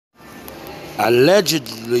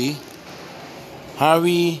Allegedly,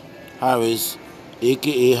 Harry Harris,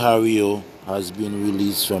 aka Harry O, has been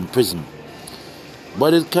released from prison.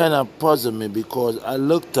 But it kind of puzzled me because I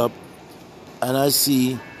looked up and I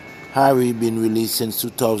see Harry been released since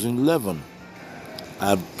 2011,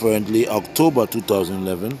 apparently October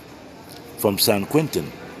 2011, from San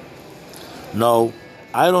Quentin. Now,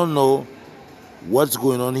 I don't know what's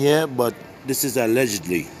going on here, but this is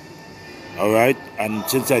allegedly. All right, and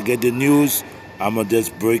since I get the news, I'ma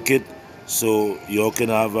just break it so y'all can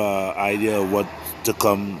have an idea of what to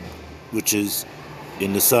come, which is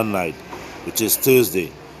in the sunlight, which is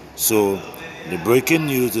Thursday. So the breaking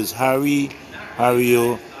news is Harry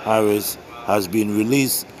O Harris has been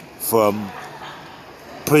released from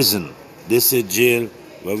prison. They say jail,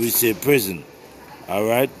 but we say prison. All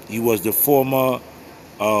right, he was the former,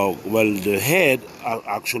 the head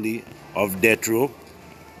actually of Death Row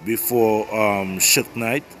before Shook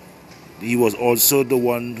Knight. He was also the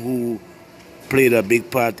one who played a big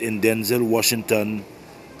part in Denzel Washington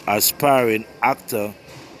aspiring actor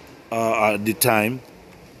at the time,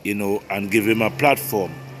 and give him a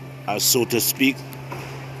platform, as so to speak.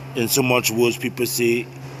 In so much words, people say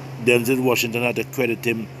Denzel Washington had to credit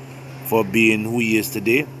him for being who he is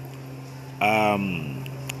today.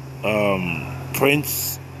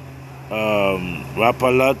 Prince, rap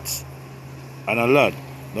a lot, and a lot.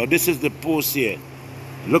 Now this is the post here.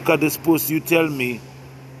 Look at this post. You tell me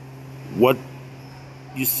what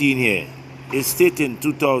you see in here. It's stating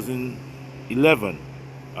 2011.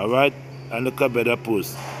 All right, and look at better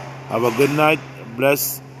post. Have a good night.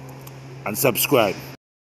 Bless and subscribe.